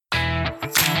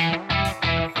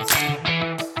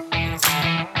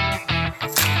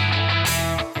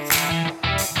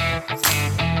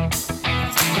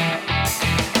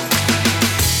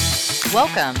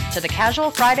Welcome to the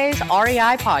Casual Fridays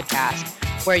REI podcast,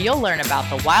 where you'll learn about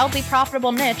the wildly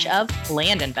profitable niche of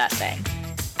land investing.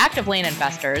 Active land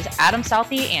investors Adam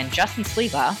Southey and Justin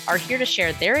Sleva are here to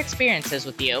share their experiences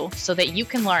with you so that you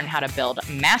can learn how to build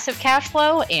massive cash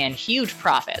flow and huge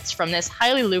profits from this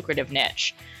highly lucrative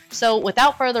niche. So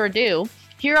without further ado,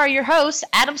 here are your hosts,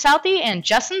 Adam Southey and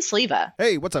Justin Sleva.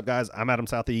 Hey, what's up, guys? I'm Adam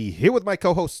Southey here with my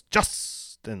co-host,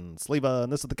 Justin Sleva,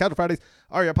 and this is the Casual Fridays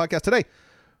REI podcast. Today,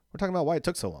 we're talking about why it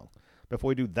took so long. Before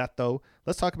we do that, though,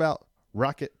 let's talk about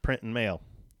Rocket Print and Mail.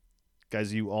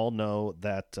 Guys, you all know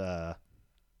that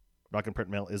Rocket Print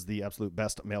and Mail is the absolute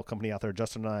best mail company out there.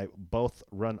 Justin and I both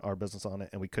run our business on it,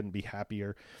 and we couldn't be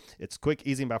happier. It's quick,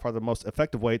 easy, and by far the most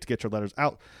effective way to get your letters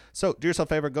out. So do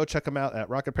yourself a favor, go check them out at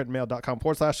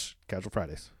rocketprintandmail.com/Casual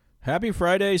Fridays. Happy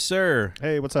Friday, sir.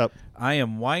 Hey, what's up? I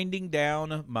am winding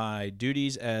down my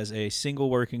duties as a single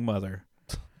working mother.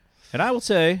 And I will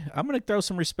say, I'm going to throw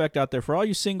some respect out there for all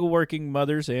you single working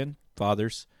mothers and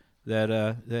fathers that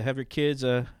have your kids.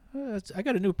 I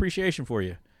got a new appreciation for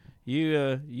you.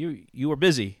 You are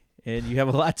busy and you have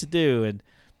a lot to do, and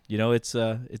you know it's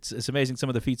amazing some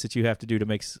of the feats that you have to do to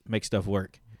make stuff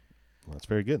work. Well, that's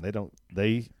very good. They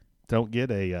don't get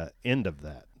a end of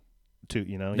that.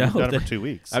 No, You've done it for 2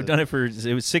 weeks. I've done it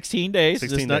it was 16 days.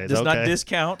 16 days. Does okay. Not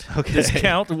discount. Okay.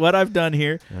 Discount what I've done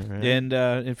here. Right. And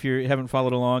if you haven't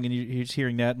followed along and you're just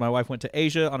hearing that, my wife went to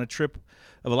Asia on a trip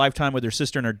of a lifetime with her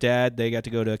sister and her dad. They got to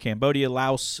go to Cambodia,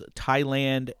 Laos,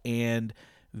 Thailand, and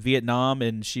Vietnam,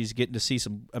 and she's getting to see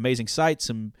some amazing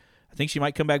sights. I think she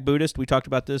might come back Buddhist. We talked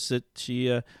about this, that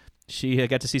she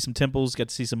got to see some temples, got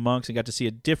to see some monks, and got to see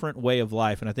a different way of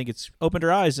life. And I think it's opened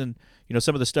her eyes, and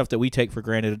some of the stuff that we take for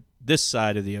granted this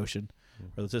side of the ocean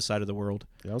or this side of the world.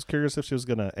 Yeah, I was curious if she was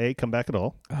going to come back at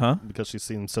all, because she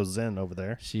seems so zen over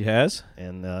there. She has,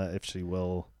 and if she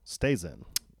will stay zen.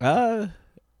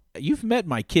 You've met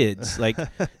my kids; like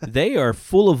they are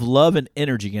full of love and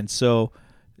energy, and so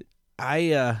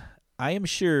I am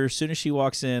sure as soon as she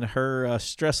walks in, her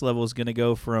stress level is going to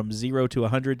go from 0 to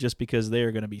 100 just because they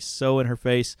are going to be so in her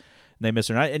face and they miss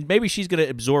her. And maybe she's going to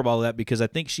absorb all of that because I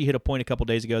think she hit a point a couple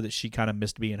days ago that she kind of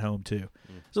missed being home too.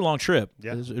 It was a long trip.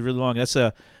 Yeah. It was really long. I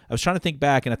was trying to think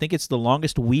back, and I think it's the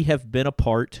longest we have been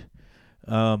apart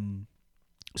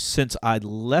since I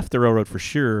left the railroad for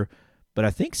sure, but I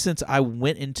think since I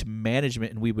went into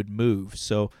management and we would move.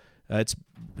 So as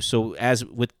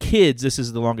with kids, this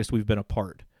is the longest we've been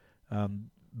apart.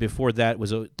 Before that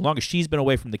was the longest she's been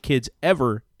away from the kids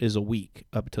ever is a week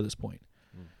up to this point.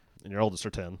 And your oldest are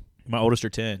 10. My oldest are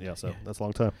 10. Yeah, so that's a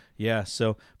long time. Yeah,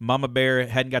 so Mama Bear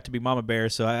hadn't got to be Mama Bear,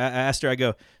 so I asked her, I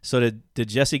go, so did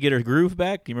Jessie get her groove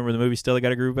back? Do you remember the movie Stella Got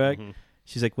Her Groove Back? Mm-hmm.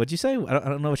 She's like, what'd you say? I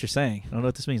don't know what you're saying. I don't know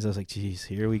what this means. I was like, geez,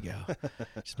 here we go.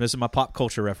 Just missing my pop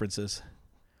culture references.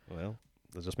 Well,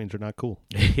 that just means you're not cool.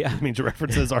 Yeah. It means your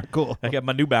references aren't cool. I got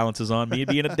my New Balances on, me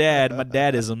being a dad, my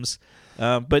dadisms.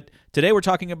 But today we're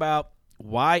talking about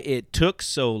why it took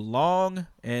so long,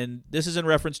 and this is in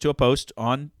reference to a post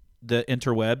on the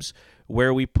interwebs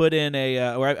where we put in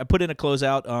where I put in a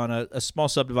closeout on a small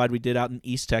subdivide we did out in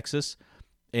East Texas,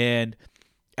 and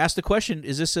asked the question,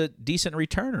 is this a decent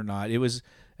return or not? It was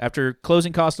after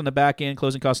closing costs on the back end,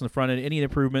 closing costs on the front end, any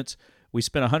improvements. We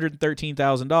spent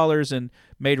 $113,000 and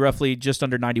made roughly just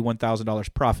under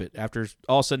 $91,000 profit. After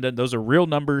all said and done, those are real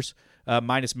numbers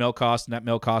minus mail cost, and that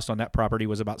mail cost on that property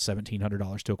was about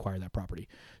 $1,700 to acquire that property.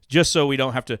 Just so we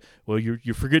don't have to, well,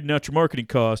 you're forgetting out your marketing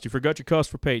cost. You forgot your cost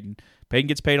for Peyton. Peyton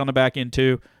gets paid on the back end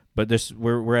too, but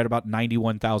we're at about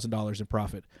 $91,000 in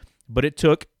profit. But it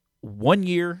took 1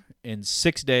 year and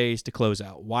 6 days to close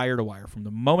out, wire to wire, from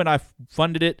the moment I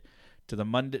funded it to the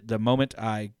moment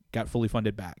I got fully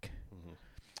funded back.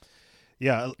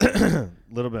 Yeah, a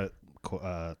little bit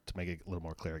to make it a little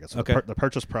more clear, I guess. So okay. The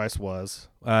purchase price was?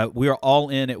 We are all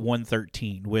in at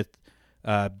 $113 with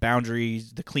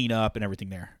boundaries, the cleanup, and everything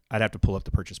there. I'd have to pull up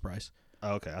the purchase price.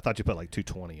 Oh, okay, I thought you put like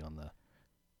 $220 on the.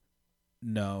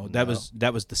 No, that was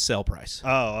the sell price.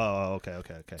 Oh, okay.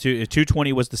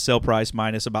 $220 was the sell price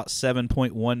minus about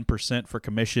 7.1% for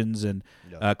commissions and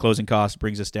closing costs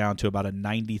brings us down to about a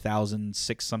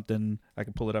 $90,006 something. I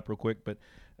can pull it up real quick, but.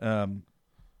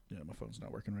 Yeah, my phone's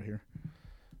not working right here.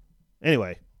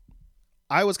 Anyway,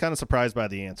 I was kind of surprised by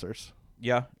the answers.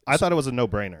 Yeah, I thought it was a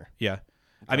no-brainer. Yeah,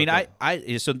 I mean,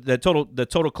 so the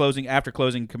total closing after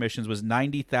closing commissions was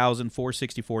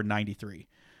 $90,464.93.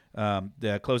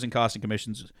 The closing costs and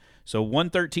commissions. So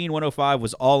 $113,105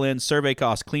 was all in survey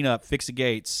costs, cleanup, fix the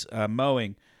gates,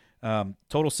 mowing.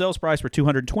 Total sales price for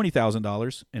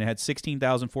 $220,000, and it had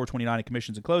 $16,429 in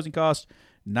commissions and closing costs.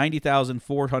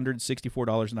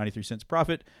 $90,464.93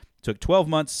 profit. Took 12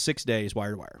 months, 6 days,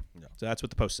 wire to wire. Yeah. So that's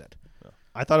what the post said. Yeah.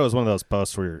 I thought it was one of those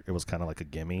posts where it was kind of like a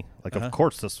gimme. Like, of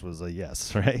course, this was a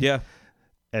yes, right? Yeah.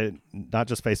 And not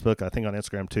just Facebook. I think on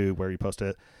Instagram too, where you post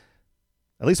it.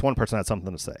 At least one person had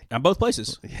something to say On both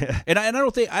places. Yeah. And I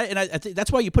don't think I think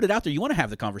that's why you put it out there. You want to have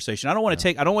the conversation. I don't want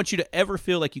to I don't want you to ever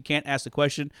feel like you can't ask the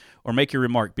question or make your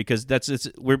remark, because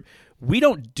we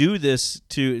don't do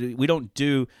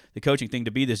the coaching thing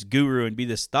to be this guru and be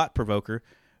this thought provoker.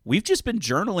 We've just been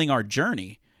journaling our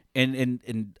journey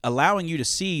and allowing you to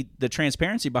see the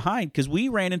transparency behind, because we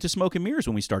ran into smoke and mirrors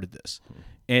when we started this.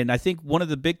 And I think one of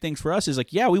the big things for us is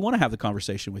like, yeah, we want to have the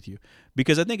conversation with you,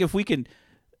 because I think if we can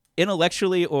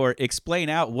intellectually or explain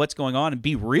out what's going on and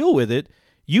be real with it,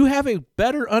 you have a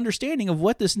better understanding of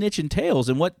what this niche entails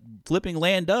and what flipping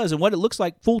land does and what it looks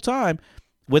like full time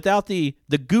without the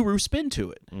guru spin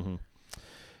to it. Mm-hmm.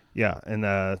 Yeah,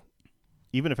 and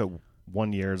even if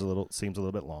 1 year seems a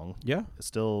little bit long, Yeah, it's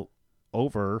still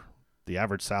over the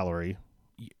average salary.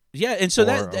 yeah, and so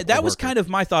that was worker. kind of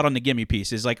my thought on the gimme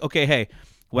piece. Is like, okay, hey,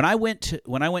 when I went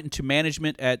into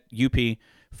management at UP,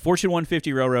 Fortune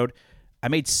 150 railroad, I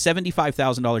made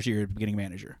 $75,000 a year beginning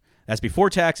manager. That's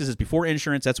before taxes. It's before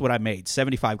insurance. That's what I made,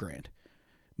 $75,000.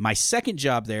 My second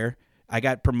job there, I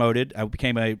got promoted. I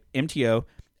became a MTO.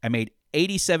 I made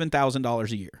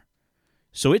 $87,000 a year.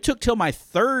 So it took till my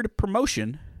third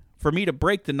promotion for me to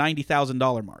break the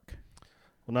 $90,000 mark.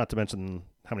 Well, not to mention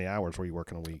how many hours were you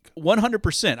working a week?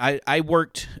 100%. I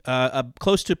worked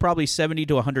close to probably 70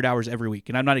 to 100 hours every week,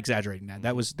 and I'm not exaggerating that.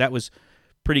 That was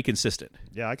pretty consistent.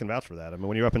 Yeah, I can vouch for that. I mean,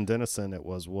 when you were up in Denison, it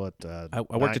was what? I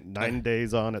worked nine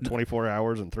days on at 24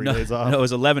 hours and 3 days off. No, it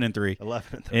was 11 and 3.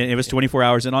 11 and 3. And it was 24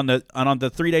 hours. And on the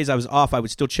 3 days I was off, I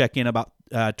would still check in about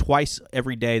twice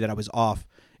every day that I was off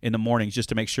in the mornings, just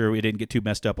to make sure we didn't get too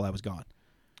messed up while I was gone.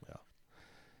 Yeah.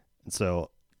 And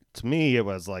so, to me, it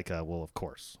was like, well, of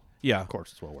course. Yeah. Of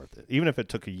course, it's well worth it. Even if it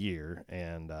took a year,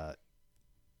 and I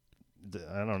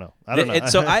don't know. And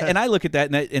so I look at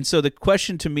that, and so the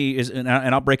question to me is, and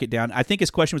I'll break it down. I think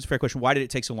his question was a fair question. Why did it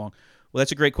take so long? Well,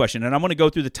 that's a great question, and I'm going to go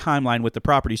through the timeline with the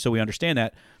property so we understand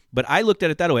that. But I looked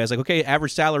at it that way. I was like, okay,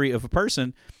 average salary of a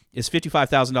person is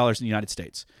 $55,000 in the United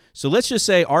States. So let's just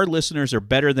say our listeners are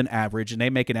better than average, and they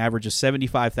make an average of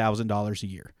 $75,000 a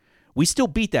year. We still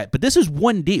beat that, but this is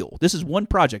one deal. This is one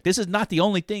project. This is not the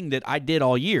only thing that I did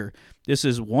all year. This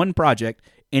is one project,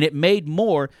 and it made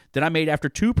more than I made after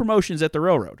 2 promotions at the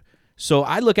railroad. So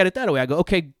I look at it that way. I go,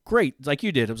 okay, great, like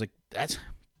you did. I was like, that's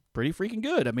pretty freaking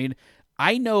good. I mean,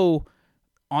 I know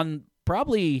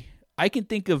I can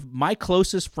think of my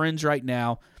closest friends right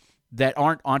now that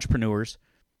aren't entrepreneurs.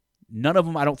 None of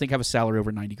them, I don't think, have a salary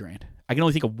over $90,000. I can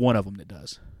only think of one of them that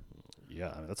does.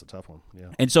 Yeah, that's a tough one. Yeah.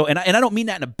 And so, and I don't mean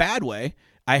that in a bad way.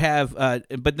 I have,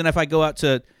 but then if I go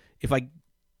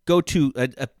to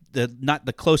not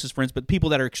the closest friends, but people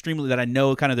that are extremely, that I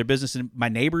know kind of their business and my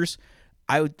neighbors,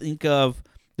 I would think of,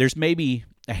 there's maybe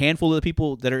a handful of the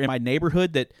people that are in my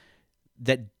neighborhood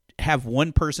that have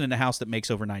one person in the house that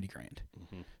makes over $90,000.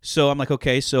 Mm-hmm. So I'm like,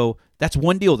 okay, so that's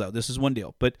one deal though. This is one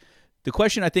deal. But the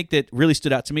question I think that really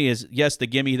stood out to me is, yes, the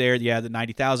gimme there, yeah, the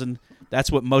 90,000. That's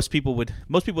what most people would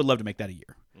love to make that a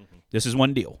year. Mm-hmm. This is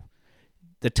one deal.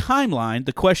 The timeline,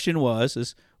 the question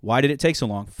is why did it take so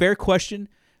long? Fair question.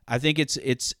 I think it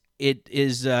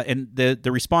is, and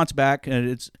the response back, and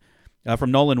it's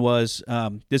from Nolan was,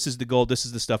 this is the gold, this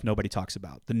is the stuff nobody talks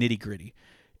about, the nitty gritty.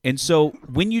 And so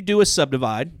when you do a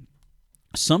subdivide,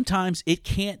 sometimes it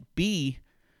can't be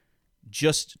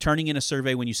just turning in a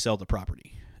survey when you sell the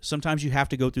property. Sometimes you have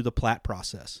to go through the plat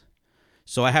process.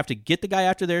 So I have to get the guy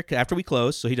after we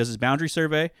close. So he does his boundary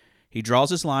survey. He draws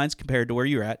his lines compared to where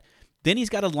you're at. Then he's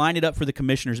got to line it up for the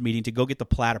commissioners meeting to go get the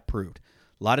plat approved.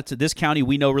 A lot of this county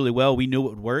we know really well. We knew it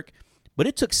would work. But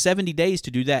it took 70 days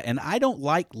to do that. And I don't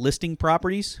like listing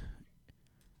properties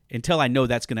until I know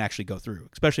that's going to actually go through,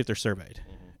 especially if they're surveyed.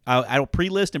 Mm-hmm. I don't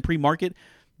pre-list and pre-market,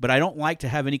 but I don't like to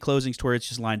have any closings to where it's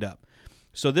just lined up.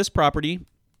 So this property,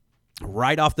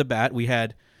 right off the bat, we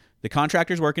had the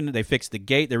contractors working. They fixed the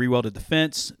gate. They rewelded the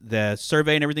fence, the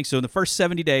survey, and everything. So in the first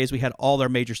 70 days, we had all our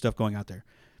major stuff going out there.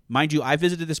 Mind you, I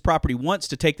visited this property once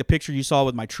to take the picture you saw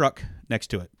with my truck next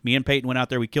to it. Me and Peyton went out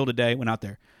there. We killed a day, went out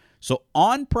there. So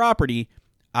on property,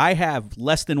 I have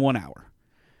less than 1 hour.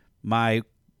 My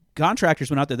contractors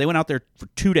went out there. They went out there for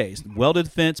 2 days, welded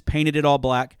the fence, painted it all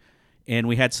black, and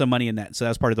we had some money in that. So that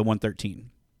was part of the 113.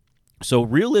 So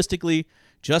realistically,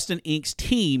 Justin Inc.'s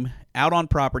team out on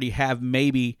property have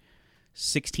maybe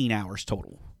 16 hours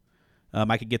total.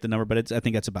 I could get the number, but I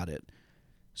think that's about it.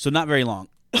 So not very long.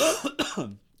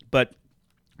 But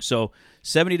so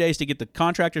 70 days to get the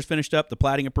contractors finished up, the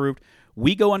platting approved.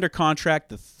 We go under contract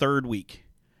the third week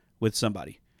with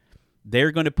somebody.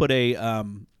 They're going to put a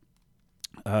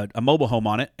a mobile home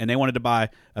on it, and they wanted to buy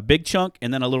a big chunk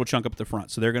and then a little chunk up at the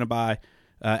front. So they're going to buy,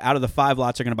 out of the 5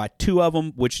 lots, they're going to buy 2 of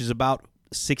them, which is about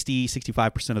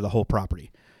 65% of the whole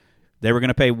property. They were going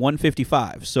to pay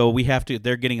 $155. So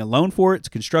they're getting a loan for it. It's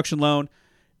a construction loan,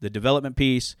 the development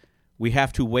piece. We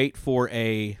have to wait for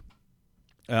the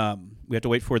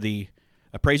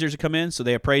appraisers to come in. So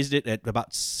they appraised it at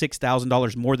about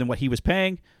 $6,000 more than what he was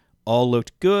paying. All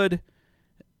looked good.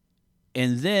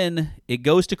 And then it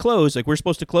goes to close. Like, we're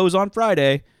supposed to close on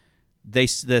Friday. The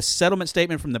settlement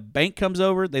statement from the bank comes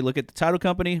over. They look at the title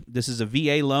company. This is a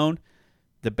VA loan.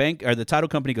 The bank or the title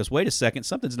company goes, wait a second,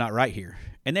 something's not right here.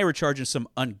 And they were charging some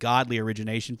ungodly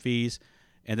origination fees.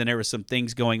 And then there were some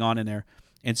things going on in there.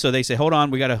 And so they say, hold on,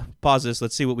 we got to pause this.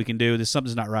 Let's see what we can do.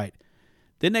 Something's not right.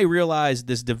 Then they realize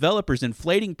this developer's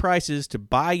inflating prices to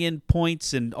buy in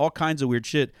points and all kinds of weird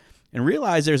shit, and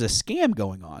realize there's a scam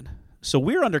going on. So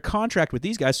we're under contract with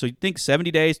these guys. So you think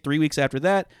 70 days, 3 weeks after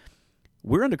that,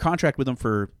 we're under contract with them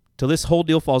till this whole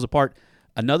deal falls apart,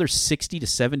 another 60 to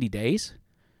 70 days.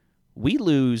 We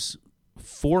lose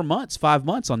 4 months, 5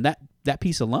 months on that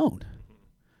piece alone.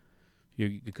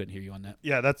 You couldn't hear you on that.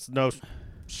 Yeah, that's no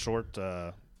short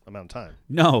amount of time.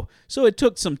 No. So it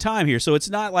took some time here. So it's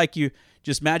not like you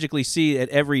just magically see at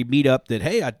every meetup that,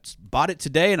 hey, I bought it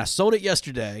today and I sold it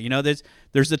yesterday. You know, there's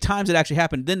the times it actually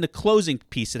happened. Then the closing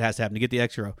piece that has to happen to get the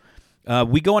escrow.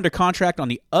 We go under contract on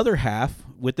the other half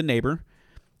with the neighbor.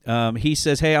 He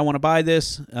says, hey, I want to buy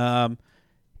this.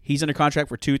 He's under contract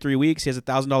for 2-3 weeks. He has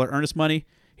 $1,000 earnest money.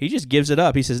 He just gives it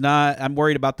up. He says, nah, I'm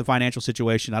worried about the financial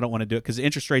situation. I don't want to do it because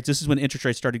interest rates, this is when interest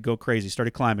rates started to go crazy,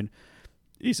 started climbing.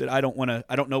 He said, I don't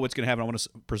know what's going to happen. I want to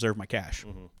preserve my cash.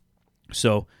 Mm-hmm.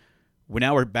 So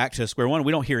we're back to square one.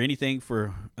 We don't hear anything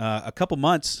for a couple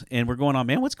months, and we're going on,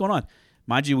 man, what's going on?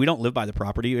 Mind you, we don't live by the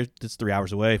property. It's 3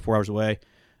 hours away, 4 hours away.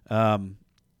 Our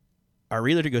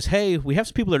realtor goes, hey, we have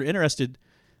some people that are interested.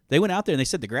 They went out there, and they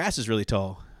said the grass is really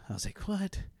tall. I was like,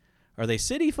 what? Are they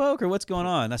city folk or what's going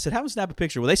on? And I said, have them snap a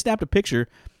picture. Well, they snapped a picture,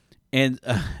 and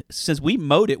since we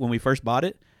mowed it when we first bought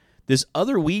it, this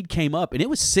other weed came up, and it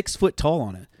was 6 foot tall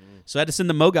on it. So I had to send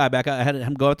the mow guy back. I had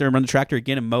him go out there and run the tractor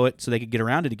again and mow it so they could get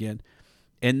around it again.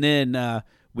 And then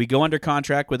we go under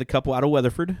contract with a couple out of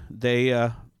Weatherford. They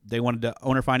wanted the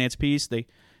owner finance piece. They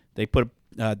put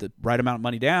the right amount of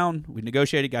money down. We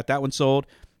negotiated, got that one sold.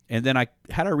 And then I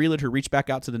had our realtor reach back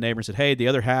out to the neighbor and said, hey, the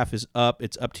other half is up.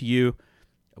 It's up to you.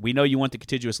 We know you want the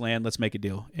contiguous land. Let's make a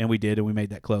deal. And we did, and we made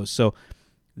that close. So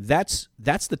that's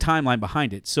the timeline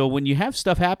behind it. So when you have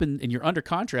stuff happen and you're under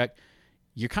contract,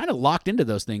 you're kind of locked into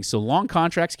those things. So long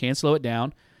contracts can slow it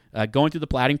down. Going through the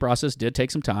platting process did take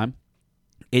some time.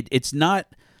 It's not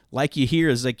like you hear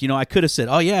is like, I could have said,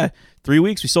 oh, yeah, 3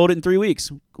 weeks. We sold it in 3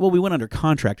 weeks. Well, we went under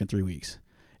contract in 3 weeks.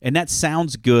 And that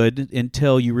sounds good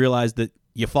until you realize that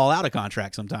you fall out of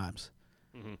contract sometimes.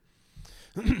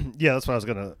 Mm-hmm. Yeah, that's what I was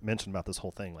going to mention about this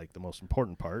whole thing. Like, the most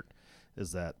important part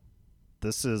is that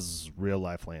this is real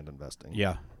life land investing.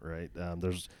 Yeah. Right?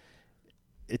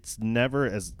 It's never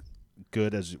as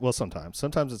good as sometimes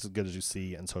it's as good as you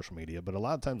see in social media, but a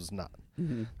lot of times it's not.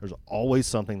 Mm-hmm. There's always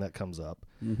something that comes up.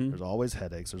 Mm-hmm. There's always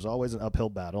headaches. There's always an uphill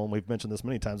battle, and we've mentioned this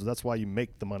many times. That's why you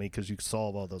make the money, because you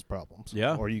solve all those problems.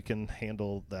 Yeah. Or you can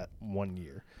handle that 1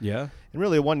 year. Yeah. And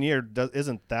really, 1 year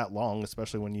isn't that long,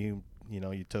 especially when you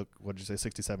took, what did you say,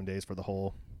 67 days for the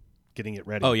whole getting it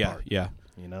ready. Oh yeah, part. yeah.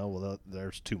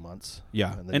 There's 2 months.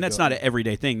 Yeah, and that's not an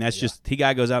everyday thing. That's just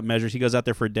guy goes out and measures. He goes out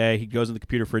there for a day. He goes on the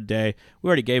computer for a day. We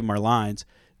already gave him our lines.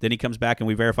 Then he comes back and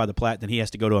we verify the plat. Then he has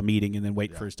to go to a meeting and then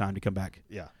wait for his time to come back.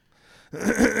 Yeah.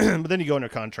 But then you go under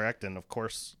contract, and of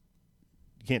course,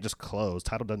 you can't just close.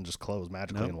 Title doesn't just close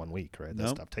magically in 1 week, right? That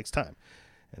stuff takes time.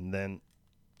 And then,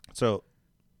 so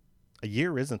a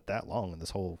year isn't that long in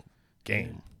this whole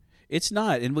game. It's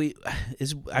not, and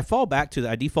I default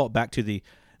back to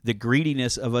the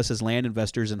greediness of us as land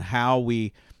investors and how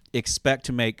we expect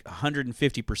to make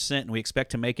 150%, and we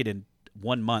expect to make it in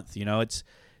 1 month.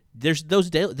 There's those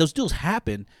deals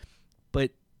happen,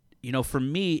 but for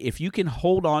me, if you can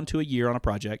hold on to a year on a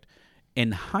project,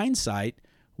 in hindsight,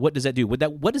 what does that do?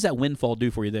 What does that windfall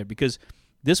do for you there? Because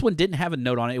this one didn't have a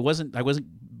note on it. I wasn't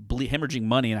hemorrhaging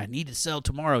money, and I need to sell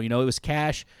tomorrow. It was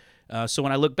cash. So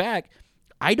when I look back,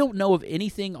 I don't know of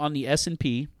anything on the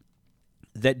S&P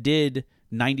that did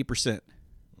 90%.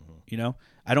 Mm-hmm.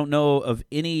 I don't know of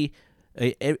any.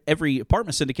 Every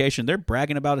apartment syndication, they're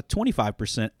bragging about a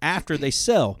 25% after they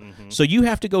sell. Mm-hmm. So you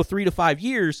have to go 3 to 5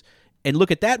 years and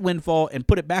look at that windfall and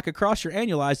put it back across your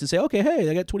annualized and say, okay, hey,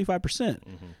 I got 25%.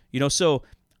 Mm-hmm. So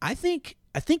I think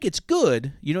it's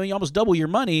good. You almost double your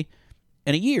money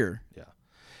in a year. Yeah.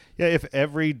 Yeah, if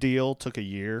every deal took a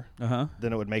year, Uh-huh.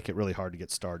 then it would make it really hard to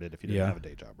get started if you didn't Yeah. have a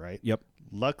day job, right? Yep.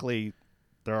 Luckily,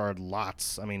 there are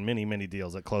many, many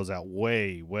deals that close out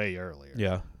way, way earlier.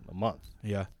 Yeah. A month,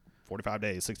 Yeah. 45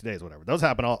 days, 60 days, whatever. Those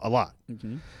happen a lot,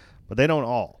 Mm-hmm. but they don't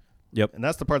all. Yep. And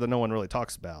that's the part that no one really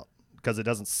talks about because it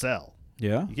doesn't sell.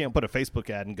 Yeah. You can't put a Facebook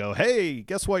ad and go, hey,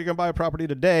 guess what? You're going to buy a property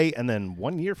today. And then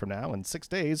 1 year from now, in 6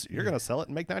 days, you're going to sell it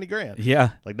and make 90 grand.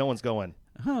 Yeah. Like no one's going,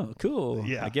 Oh, cool.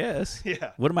 Yeah. I guess.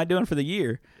 yeah. What am I doing for the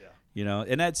year? Yeah. You know,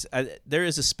 and that's there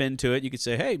is a spin to it. You could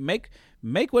say, hey, make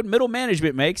what middle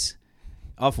management makes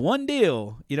off one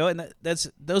deal. You know, and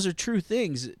those are true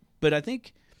things. But I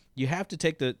think you have to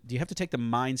take the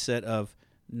mindset of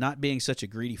not being such a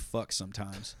greedy fuck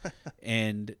sometimes.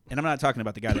 and I'm not talking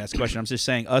about the guy that asked the question. I'm just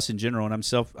saying us in general, and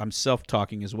I'm self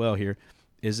talking as well here,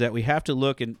 is that we have to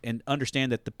look and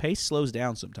understand that the pace slows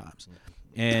down sometimes.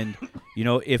 And you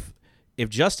know, if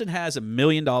Justin has $1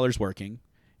 million working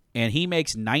and he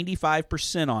makes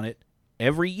 95% on it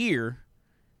every year,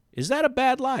 is that a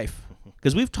bad life?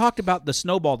 Because we've talked about the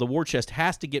snowball, the war chest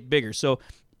has to get bigger. So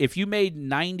if you made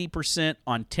 90%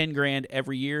 on 10 grand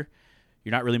every year,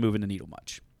 you're not really moving the needle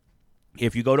much.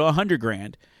 If you go to 100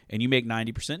 grand and you make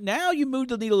 90%, now you move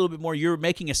the needle a little bit more. You're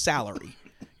making a salary,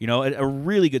 you know, a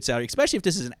really good salary, especially if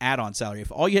this is an add-on salary.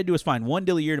 If all you had to do was find one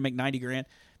deal a year to make 90 grand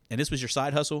and this was your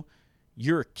side hustle,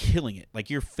 you're killing it. Like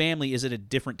your family is at a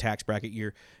different tax bracket.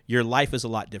 Your life is a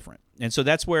lot different. And so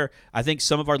that's where I think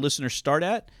some of our listeners start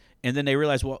at, and then they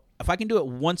realize, well, if I can do it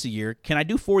once a year, can I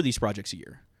do 4 of these projects a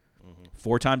year?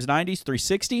 4 times 90 is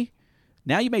 360.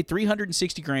 Now you made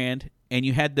 360 grand, and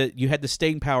you had the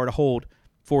staying power to hold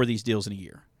 4 of these deals in a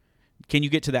year. Can you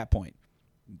get to that point?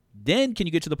 Then can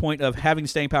you get to the point of having the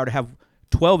staying power to have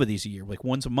 12 of these a year, like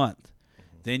once a month?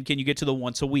 Then can you get to the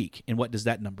once a week, and what does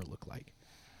that number look like?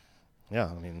 Yeah,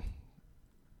 I mean,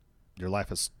 your life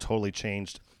has totally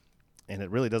changed, and it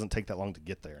really doesn't take that long to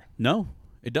get there. No,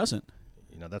 it doesn't.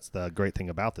 You know, that's the great thing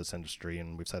about this industry,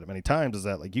 and we've said it many times, is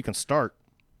that like you can start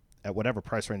at whatever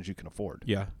price range you can afford.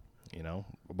 Yeah. You know,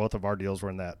 both of our deals were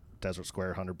in that Desert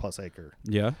Square 100+ acre,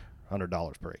 Yeah.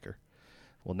 $100 per acre.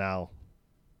 Well, now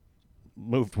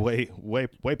moved way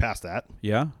past that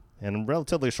Yeah. in a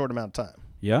relatively short amount of time.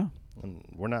 Yeah. And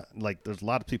we're not like, there's a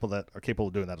lot of people that are capable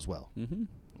of doing that as well. Mm-hmm.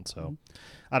 And so,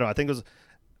 I don't know. I think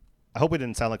I hope it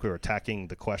didn't sound like we were attacking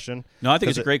the question. No, I think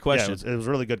it's a great question. Yeah, it was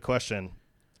a really good question.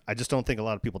 I just don't think a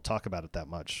lot of people talk about it that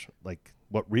much, like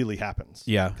what really happens.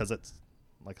 Yeah. Because it's,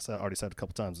 like I already said a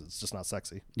couple times, it's just not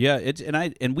sexy. Yeah,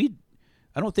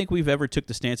 I don't think we've ever took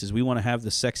the stances. We want to have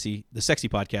the sexy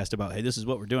podcast about, hey, this is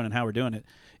what we're doing and how we're doing it.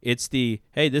 It's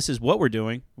hey, this is what we're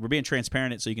doing. We're being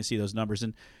transparent so you can see those numbers.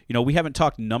 And, you know, we haven't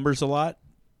talked numbers a lot,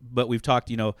 but we've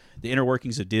talked, you know, the inner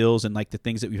workings of deals and like the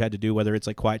things that we've had to do, whether it's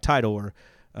like quiet title or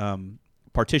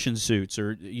partition suits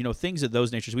or, you know, things of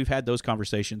those natures. We've had those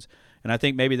conversations. And I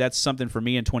think maybe that's something for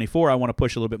me in 24. I want to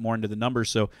push a little bit more into the numbers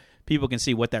so people can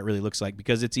see what that really looks like,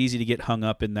 because it's easy to get hung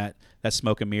up in that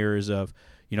smoke and mirrors of,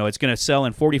 you know, it's going to sell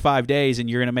in 45 days and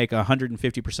you're going to make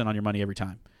 150% on your money every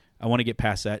time. I want to get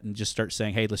past that and just start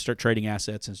saying, hey, let's start trading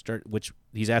assets and which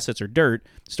these assets are dirt,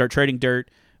 start trading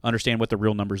dirt, understand what the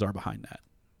real numbers are behind that.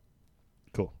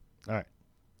 Cool. All right.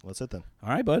 Well, that's it then. All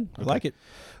right, bud. I like it.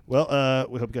 Well,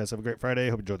 we hope you guys have a great Friday.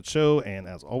 Hope you enjoyed the show. And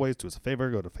as always, do us a favor.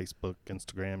 Go to Facebook,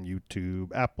 Instagram, YouTube,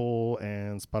 Apple,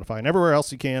 and Spotify, and everywhere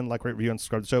else you can. Like, rate, review, and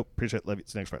subscribe to the show. Appreciate it. Love you.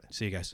 See you next Friday. See you guys.